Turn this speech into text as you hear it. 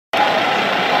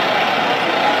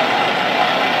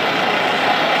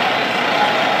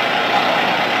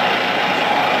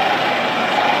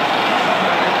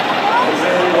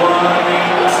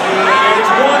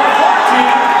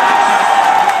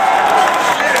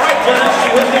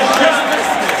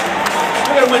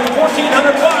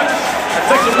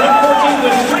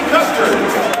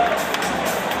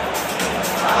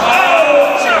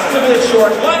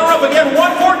short. Line her up again,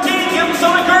 114. Give him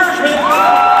some encouragement.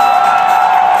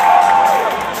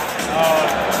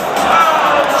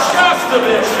 Just a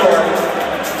bit short.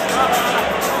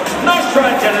 Nice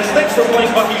try, Dennis. Thanks for playing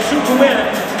Bucky. Shoot to win.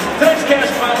 Today's cash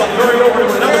pile will carry over to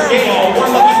another game. One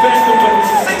lucky fan could win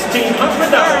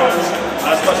 $1,600.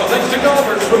 Special thanks to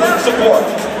golfers for their support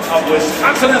of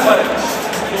Wisconsin athletics.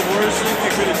 The worst thing they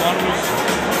could have done was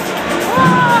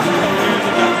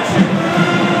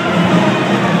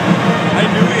I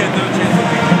knew he had no chance of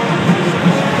making it.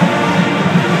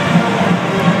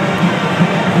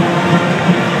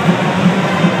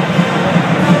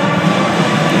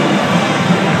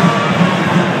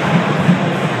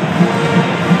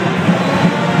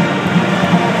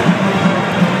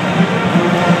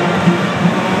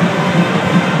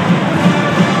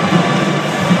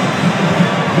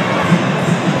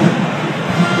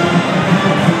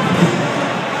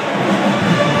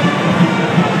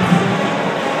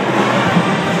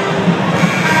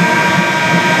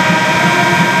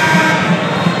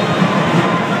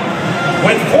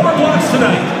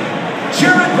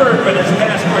 Berggren has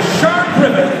passed Rashard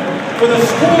Griffiths for the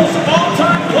school's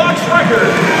all-time blocks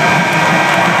record.